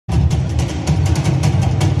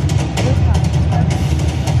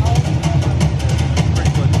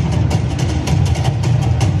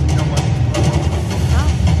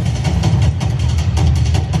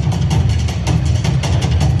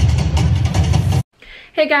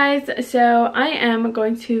Hey guys, so I am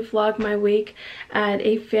going to vlog my week at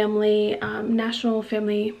a national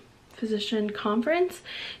family physician conference.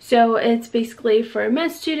 So it's basically for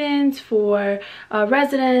med students, for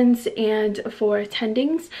residents, and for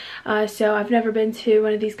attendings. So I've never been to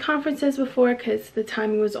one of these conferences before because the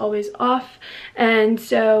timing was always off, and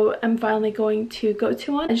so I'm finally going to go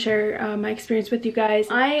to one and share my experience with you guys.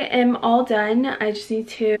 I am all done. I just need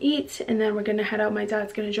to eat and then we're gonna head out. My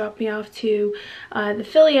dad's gonna drop me off to the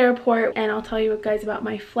Philly airport, and I'll tell you guys about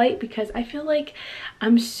my flight because I feel like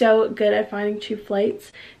I'm so good at finding cheap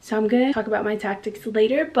flights. So I'm gonna talk about my tactics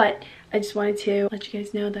later, but I just wanted to let you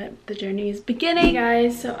guys know that the journey is beginning. Hey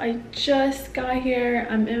guys, so I just got here.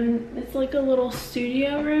 I'm in, it's like a little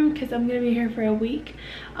studio room because I'm gonna be here for a week.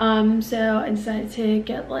 So I decided to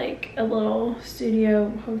get like a little studio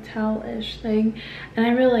hotel-ish thing, and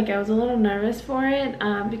I really like it. I was a little nervous for it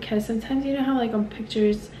because sometimes you know how like on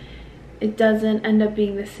pictures it doesn't end up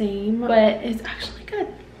being the same, but it's actually good.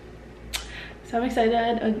 So I'm excited.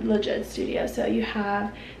 A legit studio. So you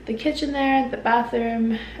have the kitchen there, the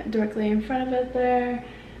bathroom directly in front of it there,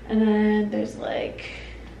 and then there's like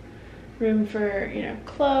room for, you know,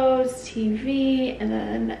 clothes, TV, and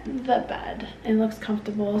then the bed. It looks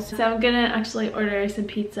comfortable. So I'm gonna actually order some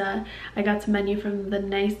pizza. I got some menu from the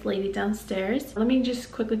nice lady downstairs. Let me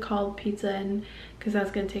just quickly call pizza in because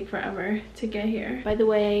that's gonna take forever to get here. By the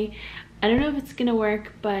way, I don't know if it's gonna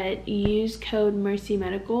work, but use code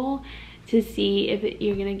MERCYMEDICAL to see if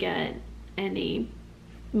you're gonna get any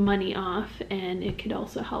money off, and it could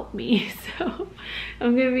also help me. So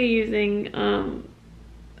I'm gonna be using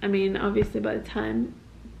I mean, obviously by the time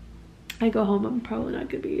I go home I'm probably not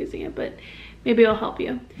gonna be using it, but maybe it'll help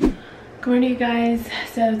you. Good morning, you guys.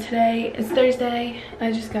 So today is Thursday.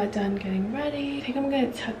 I just got done getting ready. I think I'm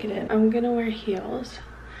gonna tuck it in. I'm gonna wear heels,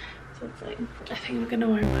 so it's like, I think I'm gonna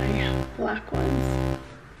wear my black ones.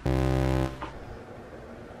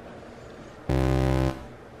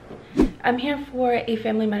 I'm here for a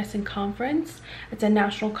family medicine conference. It's a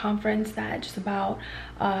national conference that just about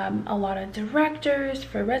a lot of directors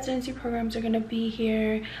for residency programs are going to be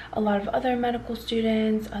here. A lot of other medical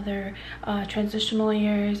students, other transitional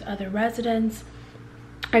years, other residents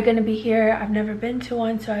are going to be here. I've never been to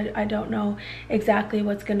one, so I don't know exactly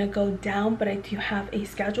what's going to go down, but I do have a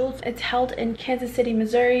schedule. It's held in Kansas City,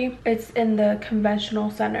 Missouri. It's in the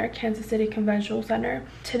conventional center, Kansas City Conventional Center.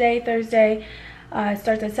 Today, Thursday, it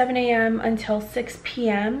starts at 7 a.m. until 6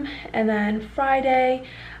 p.m. and then Friday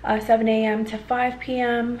 7 a.m. to 5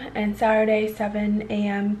 p.m. and Saturday 7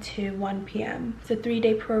 a.m. to 1 p.m. It's a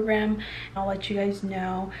 3-day program. I'll let you guys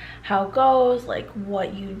know how it goes, like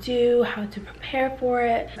what you do, how to prepare for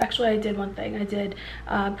it. Actually, I did one thing. I did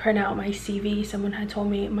print out my CV. Someone had told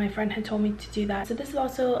me, my friend had told me to do that. So this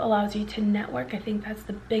also allows you to network. I think that's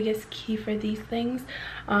the biggest key for these things,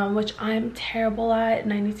 which I'm terrible at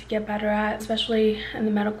and I need to get better at. Especially in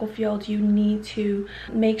the medical field, you need to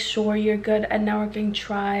make sure you're good at networking.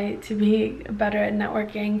 Try to be better at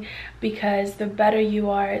networking, because the better you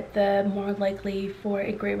are, the more likely for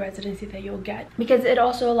a great residency that you'll get, because it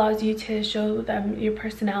also allows you to show them your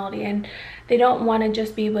personality, and they don't want to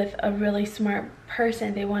just be with a really smart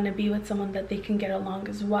person. They want to be with someone that they can get along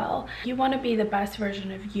as well. You want to be the best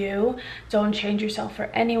version of you. Don't change yourself for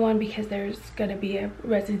anyone, because there's going to be a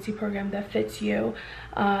residency program that fits you,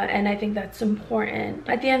 and I think that's important.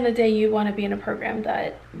 At the end of the day, you want to be in a program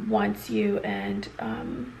that wants you and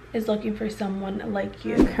is looking for someone like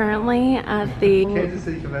you. Currently at the Kansas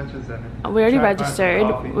City Convention Center. We already registered.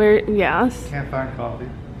 Yes. Can't find coffee.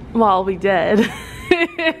 Well, we did.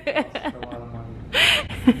 That's a lot of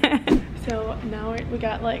money. So now we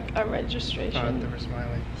got like our registration They were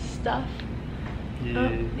smiling. stuff.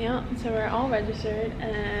 Yeah. Yeah. So we're all registered,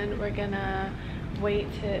 and we're gonna wait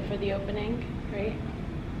for the opening, right?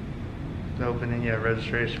 The opening, yeah,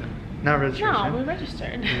 registration. Not registration. No, we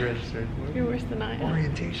registered. You registered. You're worse than I am.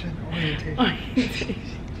 Orientation.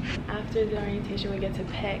 After the orientation, we get to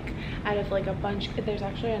pick out of like a bunch. There's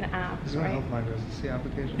actually an app, Is that right? help my residency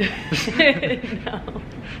application? No,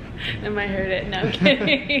 it might hurt it. No, I'm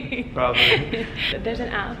kidding. Probably. There's an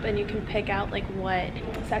app, and you can pick out like what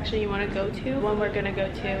section you want to go to. One we're gonna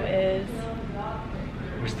go to is.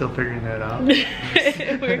 We're still figuring that out.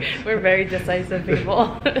 we're very decisive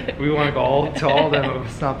people. We want to go to all of them, but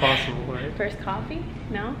it's not possible, right? First coffee?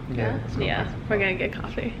 No? Yeah. Yeah, we're gonna get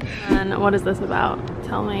coffee. And what is this about?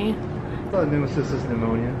 Tell me. Pneumocystis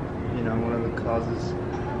pneumonia, you know, one of the causes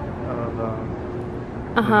of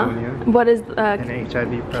pneumonia. What is in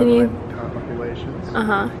HIV prevalent populations.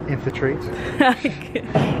 Infiltrates.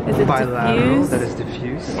 Is it bilateral? diffuse? That is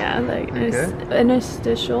diffuse. Yeah, like okay.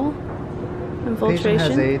 interstitial infiltration. Patient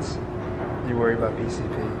has AIDS. you worry about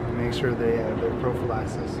BCP. Make sure they have their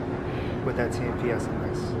prophylaxis with that TMP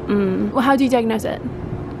SMX. Well, how do you diagnose it?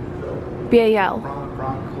 BAL.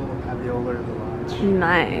 Bronchoalveolar lavage.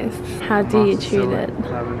 Nice. How do you treat it?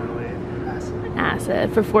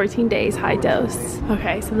 Acid for 14 days, high dose.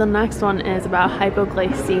 Okay, so the next one is about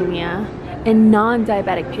hypoglycemia in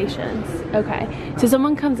non-diabetic patients. Okay, so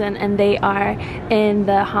someone comes in and they are in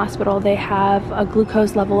the hospital. They have a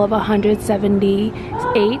glucose level of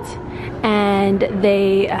 178 and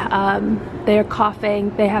they're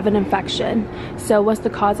coughing, they have an infection. So what's the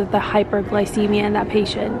cause of the hyperglycemia in that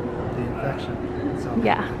patient? The infection itself.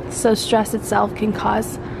 Yeah, so stress itself can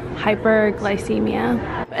cause hyperglycemia.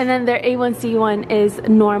 And then their A1C one is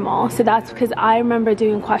normal. So that's because I remember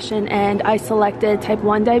doing a question and I selected type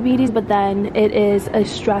 1 diabetes, but then it is a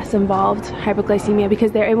stress involved hyperglycemia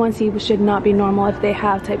because their A1C should not be normal if they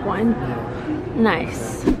have type 1. Yeah.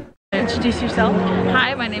 Nice. Introduce yourself.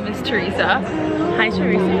 Hi, my name is Teresa. Hi,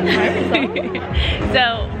 Teresa.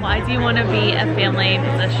 So why do you want to be a family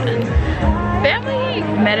physician? Family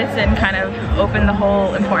medicine kind of opened the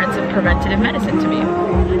whole importance of preventative medicine to me.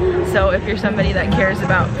 So if you're somebody that cares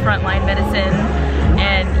about frontline medicine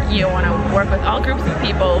and you want to work with all groups of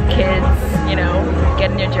people, kids, you know,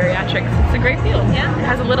 getting your geriatrics, it's a great field. Yeah. It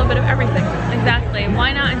has a little bit of everything. Exactly.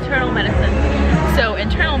 Why not internal medicine? So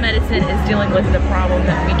internal medicine is dealing with the problem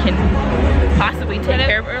that we can possibly take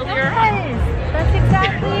care of earlier on. That's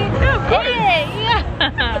exactly Yeah, of course. it.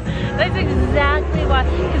 Yeah. That's exactly why.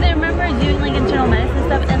 Because I remember doing like internal medicine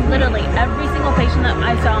stuff and literally every single patient that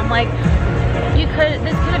I saw, I'm like, this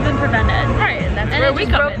could have been prevented. Right, and that's And where it we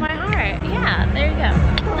just come broke in. my heart. Yeah, there you go.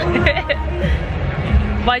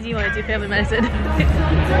 Why do you want to do family medicine?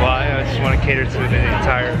 Well, I just want to cater to the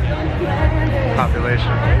entire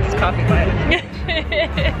population. It's coffee time.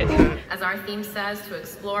 As our theme says, to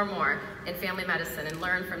explore more in family medicine and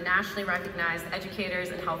learn from nationally recognized educators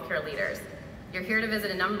and healthcare leaders. You're here to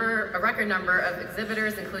visit a record number of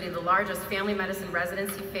exhibitors, including the largest family medicine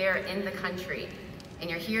residency fair in the country. And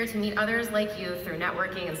you're here to meet others like you through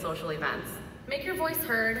networking and social events. Make your voice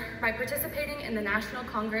heard by participating in the National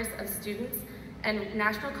Congress of Students and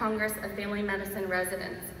National Congress of Family Medicine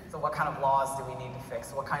Residents. So what kind of laws do we need to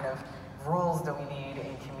fix? What kind of rules do we need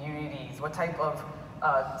in communities? What type of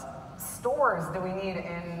stores do we need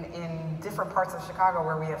in different parts of Chicago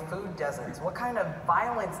where we have food deserts? What kind of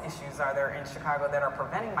violence issues are there in Chicago that are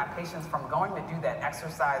preventing my patients from going to do that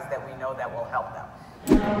exercise that we know that will help them?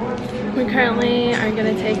 We currently are going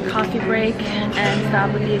to take coffee break and stop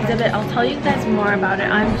at the exhibit. I'll tell you guys more about it.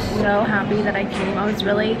 I'm so happy that I came. I was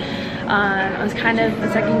really, I was kind of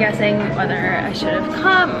second guessing whether I should have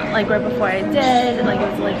come, like right before I did. Like it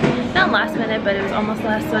was like, not last minute, but it was almost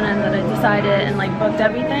last minute that I decided and like booked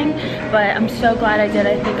everything. But I'm so glad I did.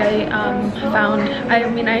 I think I I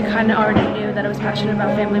kind of already knew that I was passionate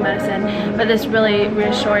about family medicine, but this really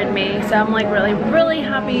reassured me. So I'm like really, really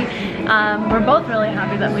happy. We're both really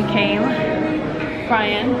happy that we came.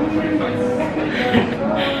 Brian.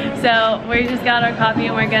 So we just got our coffee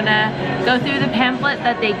and we're gonna go through the pamphlet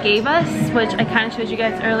that they gave us, which I kind of showed you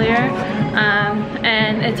guys earlier.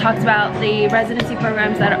 And it talks about the residency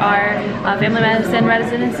programs that are family medicine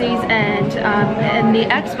residencies, and in the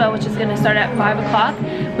expo, which is gonna start at 5 o'clock,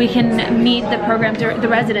 we can meet the program, the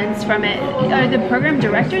residents from it. Are the program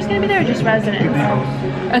directors gonna be there or just residents?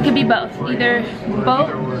 It could be both, either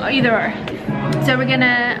or. So we're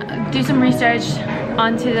gonna do some research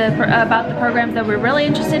onto about the programs that we're really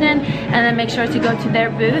interested in, and then make sure to go to their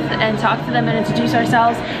booth and talk to them and introduce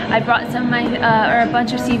ourselves. I brought some of my or a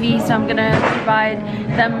bunch of CVs, so I'm gonna provide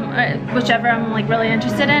them whichever I'm like really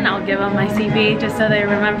interested in. I'll give them my CV just so they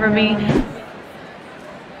remember me.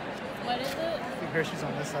 What is it? I think Hershey's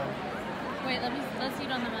on this side. Wait, let's see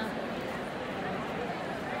it on the map.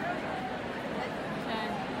 Okay,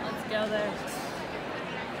 let's go there.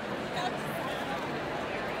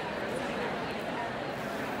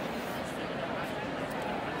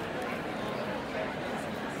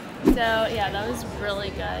 So yeah, that was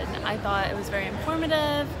really good. I thought it was very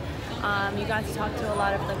informative. You got to talk to a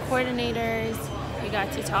lot of the coordinators. You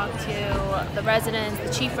got to talk to the residents,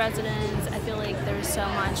 the chief residents. I feel like there's so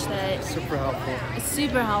much that Super helpful. it's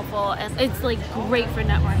super helpful, and it's like great for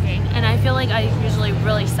networking. And I feel like I usually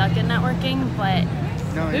really suck at networking, but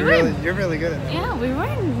No, we you're really good at that. yeah, we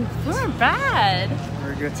weren't bad.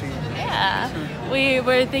 We're a good team. Yeah, we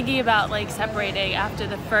were thinking about like separating after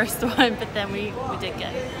the first one, but then we did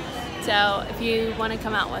good. So if you want to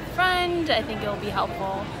come out with a friend, I think it will be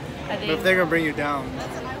helpful. I think. But if they're gonna bring you down,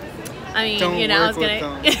 I mean, don't you know, I was work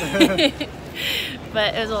gonna. with them.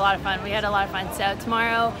 but it was a lot of fun. We had a lot of fun. So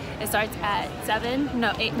tomorrow it starts at 7,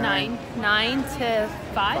 no 8, 9 to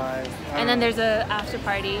 5, and then there's a after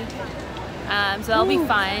party. So that'll be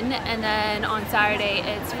fun. And then on Saturday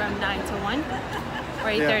it's from 9 to 1 or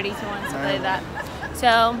 8:30 to 1, something like that.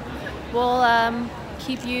 So we'll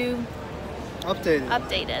keep you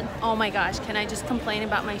updated. Oh my gosh, can I just complain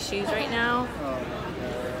about my shoes right now?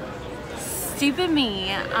 Stupid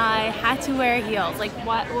me, I had to wear heels. Like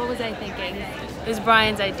what was I thinking? It was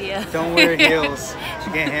Brian's idea. Don't wear heels.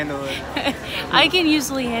 She can't handle it. I can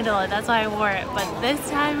usually handle it, that's why I wore it. But this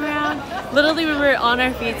time around, literally we were on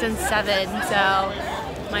our feet since 7, so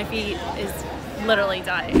my feet is literally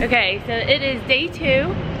dying. Okay, so it is day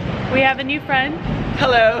 2. We have a new friend.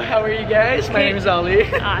 Hello, how are you guys? My name is Ali.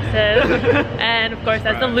 Awesome. And of course,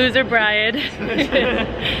 that's the loser, Brian.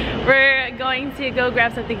 We're going to go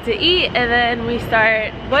grab something to eat, and then we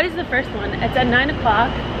start. What is the first one? It's at 9 o'clock.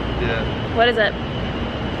 Yeah. What is it?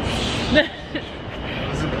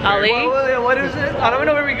 Ali? Well, what is it? I don't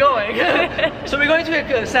know where we're going. So we're going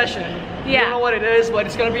to a session. Yeah. We don't know what it is, but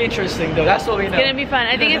it's going to be interesting though. That's what we know. It's going to be fun.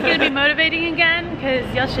 I think it's going to be motivating again, because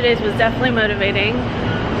yesterday's was definitely motivating.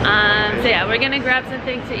 So yeah, we're gonna grab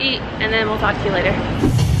something to eat and then we'll talk to you later.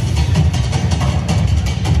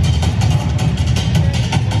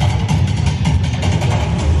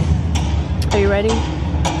 Are you ready?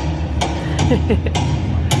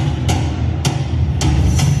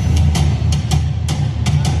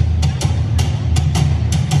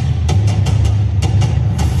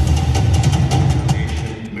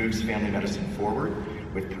 Moves family medicine forward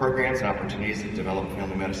with programs and opportunities that develop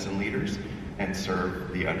family medicine leaders and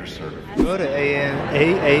serve the underserved. Go to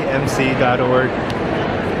AAMC.org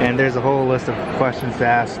and there's a whole list of questions to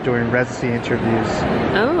ask during residency interviews.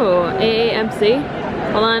 Oh, AAMC?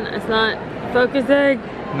 Hold on, it's not focusing.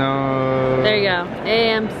 No. There you go,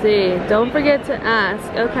 AAMC. Don't forget to ask,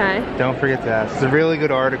 okay. Don't forget to ask. It's a really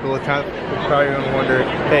good article. It's not, you're probably going to wonder,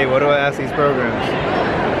 hey, what do I ask these programs?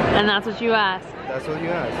 And that's what you ask. That's what you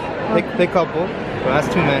ask. Pick a couple, but that's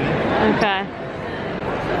too many. Okay.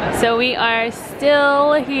 So we are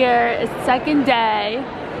still here, it's second day,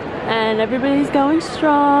 and everybody's going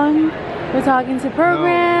strong. We're talking to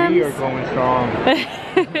programs. No, we are going strong.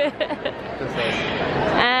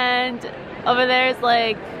 And over there's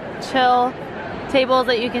like chill tables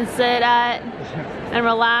that you can sit at and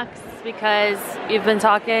relax, because you've been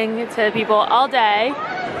talking to people all day.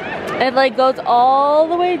 It like goes all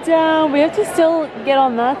the way down. We have to still get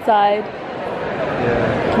on that side.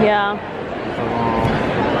 Yeah. Yeah.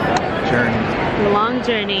 Journey. A long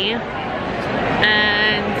journey,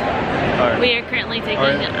 and we are currently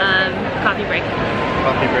taking coffee break.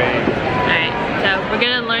 Coffee break. Alright, so we're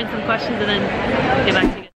gonna learn some questions and then get back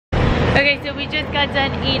to you. Okay, so we just got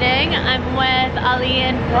done eating. I'm with Ali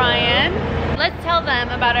and Brian. Let's tell them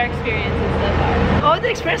about our experiences so far. Oh,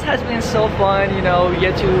 the experience has been so fun, you know, we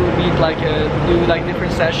get to meet do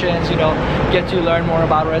different sessions, you know, get to learn more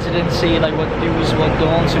about residency, like what do's, what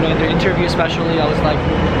don'ts, you know, in the interview especially, I was like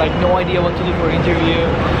no idea what to do for an interview,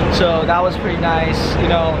 so that was pretty nice, you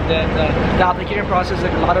know. Then the application process,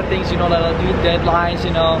 like a lot of things, you know, like doing deadlines,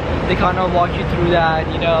 you know, they kind of walk you through that,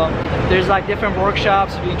 you know. There's like different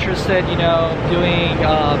workshops if you're interested, you know, doing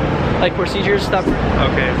like procedure stuff.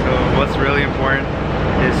 Okay, so what's really important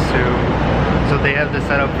is so they have this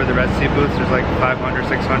set up for the residency booths. There's like 500,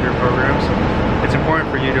 600 programs. It's important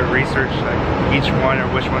for you to research like each one or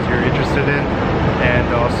which ones you're interested in, and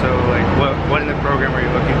also like what in the program are you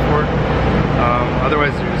looking for. Otherwise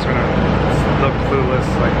you're just gonna look clueless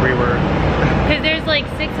like we were. Because there's like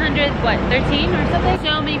 600, what, 13 or something?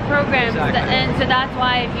 So many programs, and so that's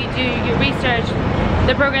why if you do your research,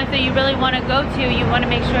 the programs that you really want to go to, you want to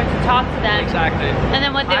make sure to talk to them. Exactly. And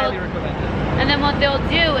then what they'll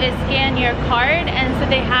do is scan your card, and so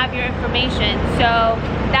they have your information. So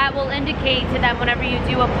that will indicate to them whenever you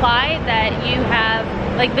do apply that you have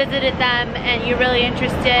like visited them and you're really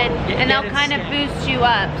interested, and they'll kind of boost you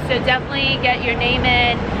up. So definitely get your name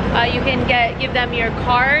in. You can give them your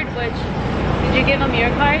card, which, did you give them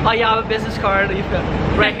your card? Oh yeah, I have a business card.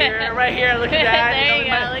 Right here, right here, look at that. There you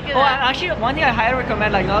go, look at that. Actually, one thing I highly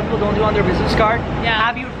recommend, like a lot of people don't do on their business card,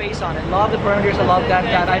 have your face on it. A lot of the programmers, I love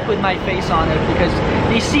that I put my face on it, because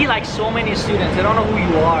they see like so many students, they don't know who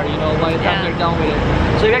you are, you know, by the time they're done with it.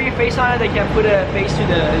 So you got your face on it, they can put a face to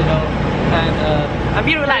the, you know, and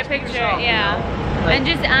be relaxed. Picture, yourself, yeah. You know? Like, and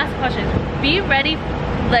just ask questions. Be ready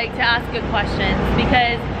like to ask good questions,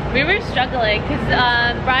 because we were struggling because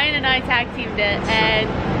Brian and I tag teamed it, and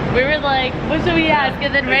we were like, what should we ask?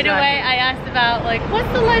 And then right away I asked about like,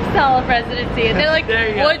 what's the lifestyle of residency? And they're like,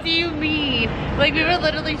 what do you mean? Like, we were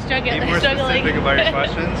literally struggling. Be more specific about your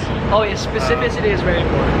questions. Oh yeah, specificity is very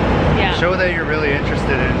important. Yeah. Show that you're really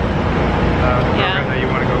interested in the program that you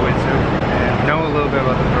want to go into, and know a little bit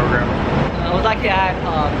about the program. I would like to add,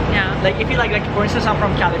 like if you like for instance, I'm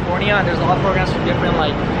from California, and there's a lot of programs for different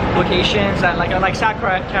like locations, and like South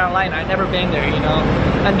Carolina, I've never been there, you know.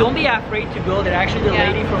 And don't be afraid to go there. Actually, the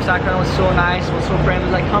lady from South Carolina was so nice, was so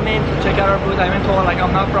friendly, like come in, check out our booth. I even told her like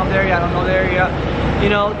I'm not from there, I don't know the area. You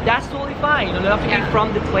know, that's totally fine. You know, you have to be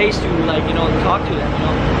from the place to like, you know, talk to them. You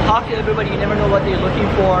know, talk to everybody. You never know what they're looking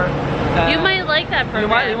for. You might like that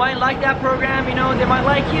program. You might like that program, you know, they might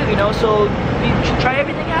like you, you know, so you should try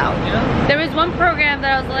everything out, you know. There was one program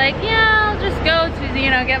that I was like, yeah, I'll just go to, you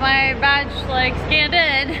know, get my badge like scanned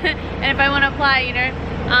in, and if I want to apply, you know,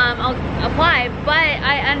 I'll apply. But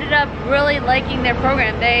I ended up really liking their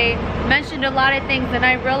program. They mentioned a lot of things, and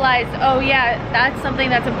I realized, oh yeah, that's something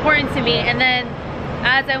that's important to me. And then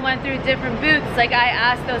as I went through different booths, like I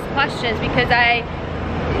asked those questions, because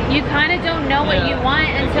you kind of don't know what you want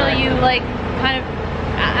until you like kind of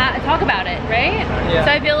talk about it, right? Yeah.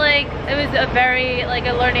 So I feel like it was a very like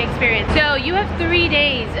a learning experience. So you have 3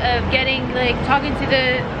 days of getting like talking to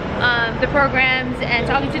the programs and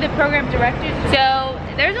talking to the program directors. So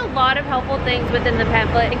there's a lot of helpful things within the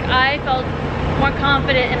pamphlet. Like, I felt more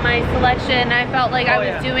confident in my selection. I felt like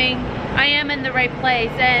I am in the right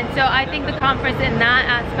place, and so I think the conference in that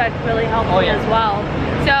aspect really helped me as well.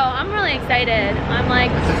 So I'm really excited. I'm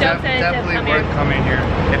like so excited to come here. Definitely worth coming here.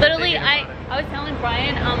 Literally, I was telling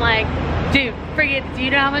Brian, I'm like, dude, do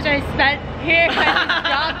you know how much I spent here? I just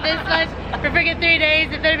dropped this much for freaking 3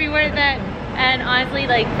 days. It better be worth it. And honestly,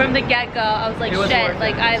 like from the get-go, I was like, shit,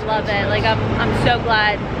 like I love it. Like I'm so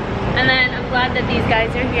glad. And then I'm glad that these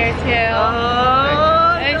guys are here too.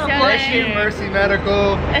 Bless you, Mercy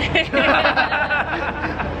Medical.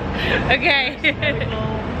 Okay.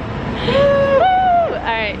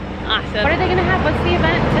 Alright, awesome. What are they gonna have? What's the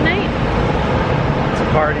event tonight? It's a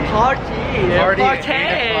party. Party at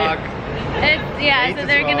 8 o'clock. So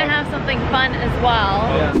they're gonna have something fun as well.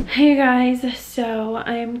 Hey guys, so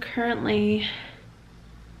I'm currently...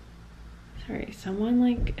 Sorry, someone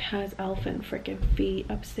like has elephant freaking feet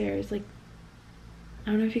upstairs. Like, I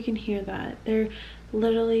don't know if you can hear that. They're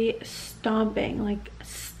literally stomping, like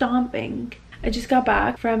stomping. I just got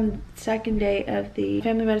back from the second day of the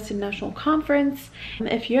Family Medicine National Conference.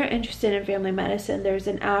 If you're interested in family medicine, there's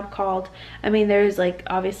an app called, there's like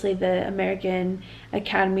obviously the American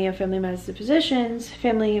Academy of Family Medicine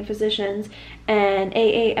Family Physicians, and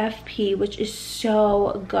AAFP, which is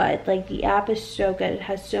so good. Like, the app is so good. It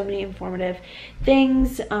has so many informative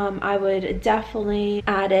things. I would definitely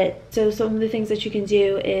add it. So some of the things that you can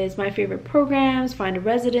do is my favorite programs, find a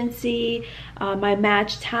residency, my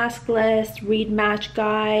match task list, read match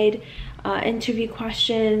guide, interview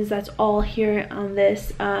questions. That's all here on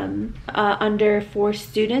this under for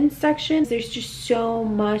students section. There's just so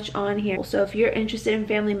much on here. So if you're interested in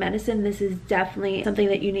family medicine, this is definitely something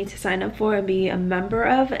that you need to sign up for and be a member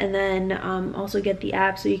of, and then also get the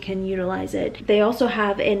app so you can utilize it. They also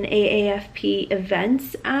have an AAFP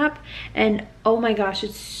events app, and oh my gosh,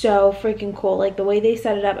 it's so freaking cool. Like, the way they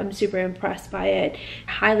set it up, I'm super impressed by it.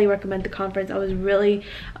 Highly recommend the conference. I was really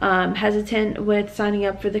hesitant with signing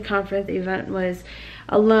up for the conference. The event was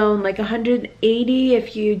alone like $180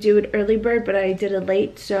 if you do it early bird, but I did it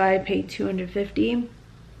late, so I paid $250.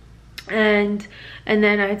 And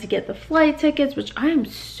then I had to get the flight tickets, which I am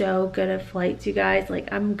so good at flights, you guys.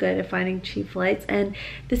 Like, I'm good at finding cheap flights, and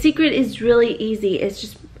the secret is really easy. It's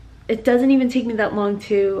just, it doesn't even take me that long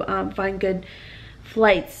to find good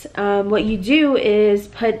flights. What you do is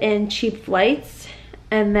put in cheap flights,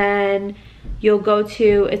 and then you'll go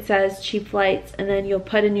to, it says cheap flights, and then you'll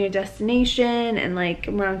put in your destination and like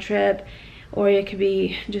round trip, or it could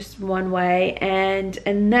be just one way, and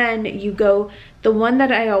then you go. The one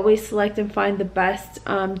that I always select and find the best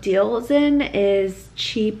deals in is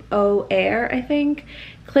Cheap O Air, I think.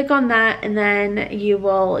 Click on that, and then you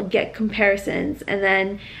will get comparisons. And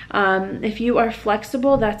then if you are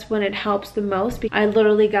flexible, that's when it helps the most. I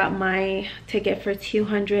literally got my ticket for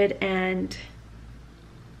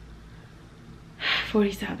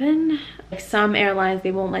 $247. Like, some airlines,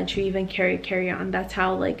 they won't let you even carry on. That's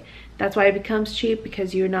how, like, that's why it becomes cheap,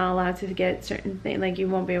 because you're not allowed to get certain things. Like, you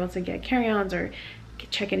won't be able to get carry-ons or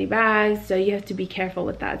check any bags, so you have to be careful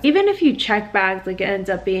with that. Even if you check bags, like, it ends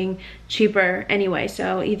up being cheaper anyway,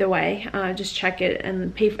 so either way, just check it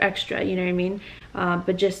and pay for extra, you know what I mean?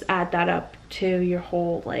 But just add that up to your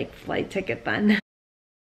whole like flight ticket then.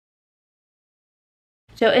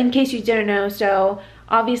 So in case you didn't know, so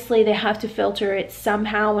obviously they have to filter it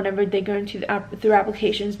somehow whenever they go into through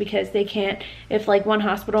applications, because they can't, if like one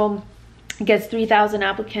hospital gets 3,000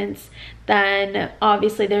 applicants, then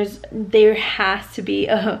obviously there has to be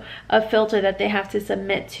a filter that they have to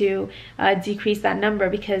submit to decrease that number,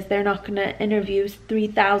 because they're not going to interview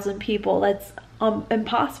 3,000 people. That's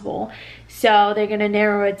impossible. So they're going to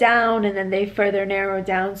narrow it down, and then they further narrow it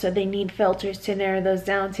down, so they need filters to narrow those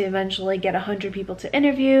down to eventually get 100 people to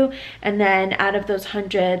interview, and then out of those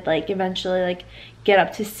 100, like eventually like get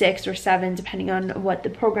up to 6 or 7 depending on what the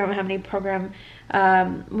program, how many program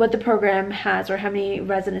what the program has, or how many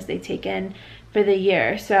residents they take in for the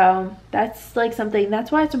year. So that's like something,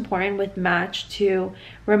 that's why it's important with Match to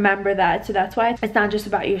remember that. So that's why it's not just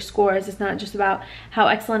about your scores, it's not just about how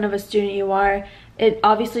excellent of a student you are. It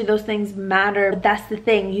obviously, those things matter, but that's the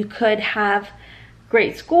thing, you could have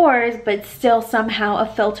great scores but still somehow a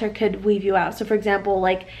filter could weave you out. So for example,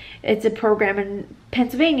 like it's a program in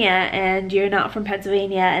Pennsylvania and you're not from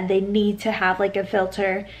Pennsylvania, and they need to have like a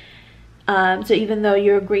filter. So even though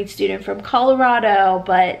you're a great student from Colorado,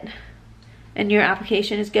 and your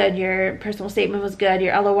application is good, your personal statement was good,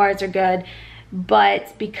 your LORs are good,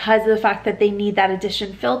 but because of the fact that they need that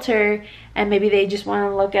addition filter, and maybe they just want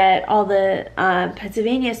to look at all the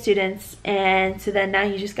Pennsylvania students, and so then now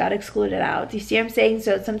you just got excluded out. Do you see what I'm saying?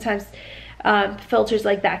 So sometimes filters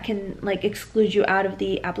like that can like exclude you out of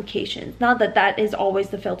the applications. Not that that is always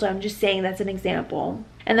the filter, I'm just saying that's an example.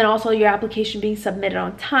 And then also your application being submitted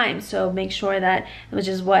on time, so make sure that, which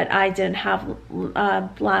is what I didn't have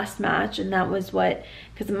last Match, and that was what,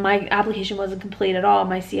 because my application wasn't complete at all,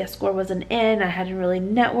 my CS score wasn't in, I hadn't really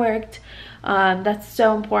networked. That's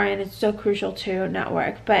so important, it's so crucial to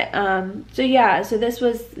network. But so yeah, so this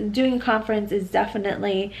was, doing a conference is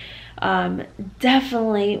definitely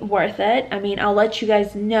worth it. I mean, I'll let you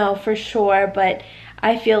guys know for sure, but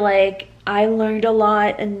I feel like I learned a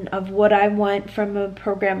lot of what I want from a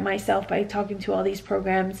program myself by talking to all these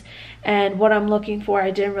programs, and what I'm looking for.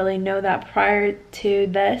 I didn't really know that prior to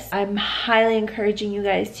this. I'm highly encouraging you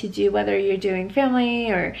guys to do, whether you're doing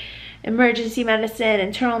family or emergency medicine,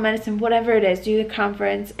 internal medicine, whatever it is, do the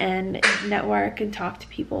conference and network and talk to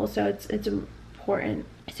people. So it's important.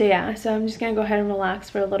 So yeah, so I'm just gonna go ahead and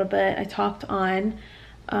relax for a little bit. I talked on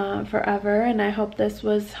forever, and I hope this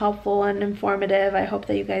was helpful and informative. I hope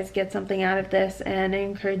that you guys get something out of this, and it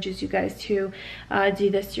encourages you guys to do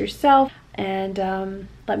this yourself. And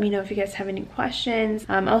let me know if you guys have any questions.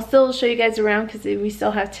 I'll still show you guys around because we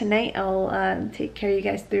still have tonight. I'll take care of you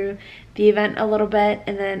guys through the event a little bit,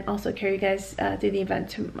 and then also carry you guys through the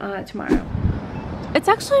event tomorrow. It's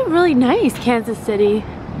actually really nice, Kansas City.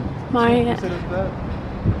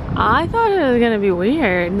 I thought it was gonna be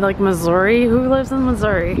weird, like Missouri. Who lives in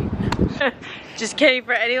Missouri? Just kidding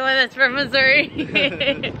for anyone that's from Missouri.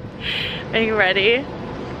 Are you ready?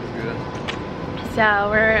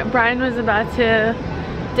 So Brian was about to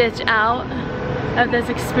ditch out of this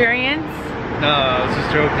experience. No, I was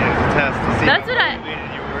just joking. It's a test to see. That's what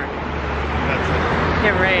That's it.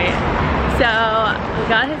 You're right. So we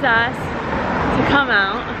got his ass to come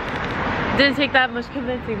out. Didn't take that much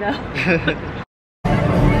convincing though.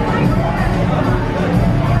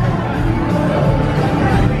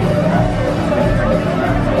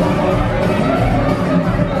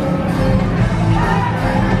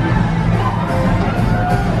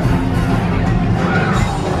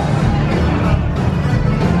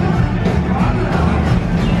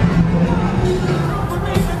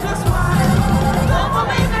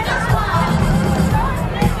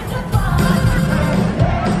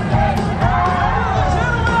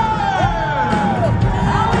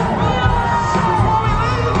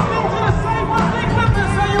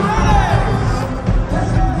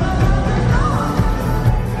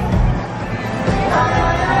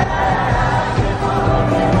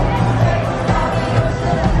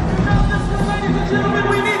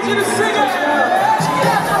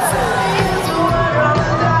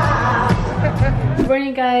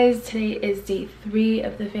 Guys, today is day 3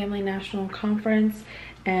 of the Family National Conference,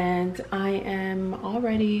 and I am all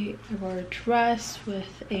ready. I wore a dress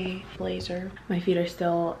with a blazer. My feet are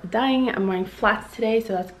still dying. I'm wearing flats today,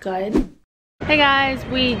 so that's good. Hey guys,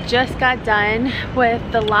 we just got done with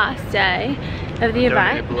the last day of the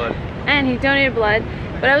event. Blood. And he donated blood,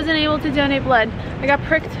 but I wasn't able to donate blood. I got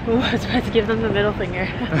pricked. Ooh, I was about to give them the middle finger.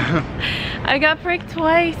 I got pricked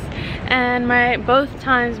twice, and both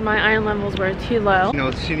times my iron levels were too low.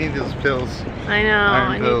 No, she needs those pills. I know,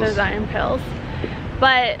 I need those iron pills.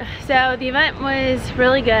 But so the event was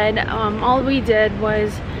really good. All we did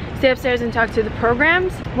was stay upstairs and talk to the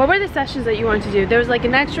programs. What were the sessions that you wanted to do? There was like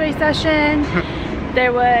an x-ray session.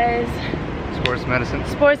 There was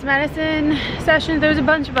sports medicine session. There was a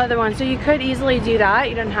bunch of other ones, so you could easily do that.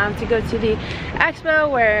 You don't have to go to the expo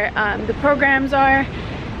where the programs are,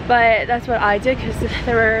 but that's what I did because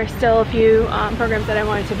there were still a few programs that I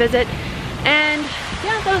wanted to visit. And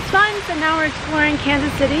yeah, that was fun. So now we're exploring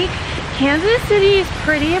Kansas City. Kansas City is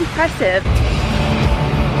pretty impressive.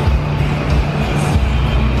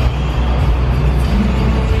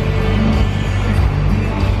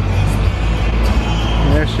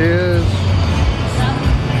 There she is.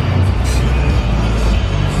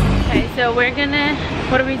 Okay, so we're gonna,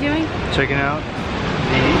 what are we doing? Checking out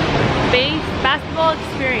the base basketball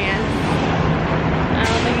experience. I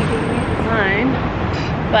don't think you can see the sign,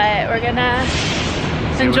 but we're gonna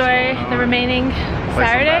enjoy the remaining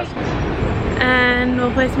Saturday, and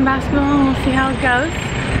we'll play some basketball and we'll see how it goes.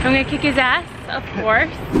 I'm gonna kick his ass, of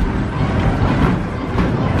course.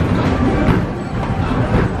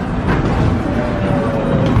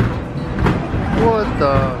 What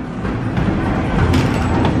the?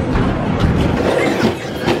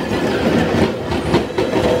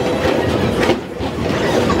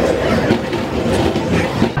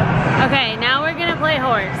 Okay, now we're gonna play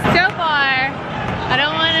horse. So far, I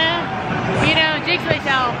don't wanna, you know, jinx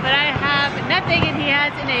myself, but I have nothing and he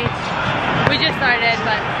has an H. We just started,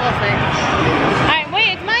 but we'll see. Alright,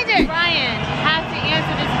 wait, it's my turn. Brian has to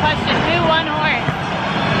answer this question. Who won horse?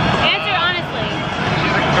 Answer honestly.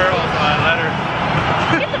 She's a girl, so I let her.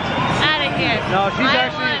 Get the out of here. No, she's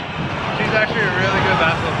actually a really good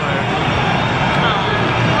basketball player. Oh,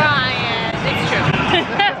 Brian. It's true.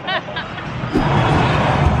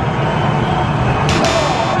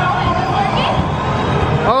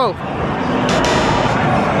 Oh!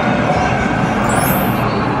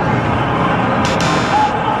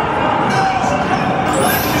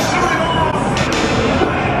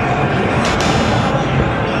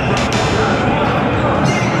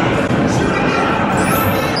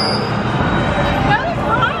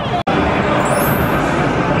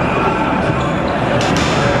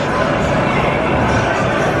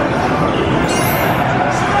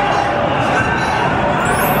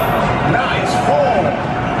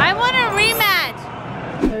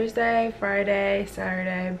 Friday,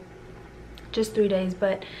 Saturday, just 3 days,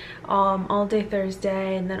 but all day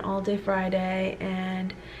Thursday and then all day Friday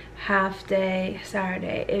and half day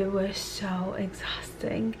Saturday. It was so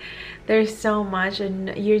exhausting. There's so much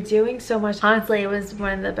and you're doing so much. Honestly, it was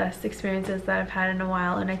one of the best experiences that I've had in a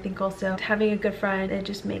while, and I think also having a good friend, it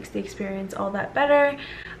just makes the experience all that better.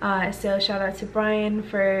 So shout out to Brian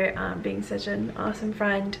for being such an awesome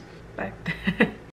friend. Bye.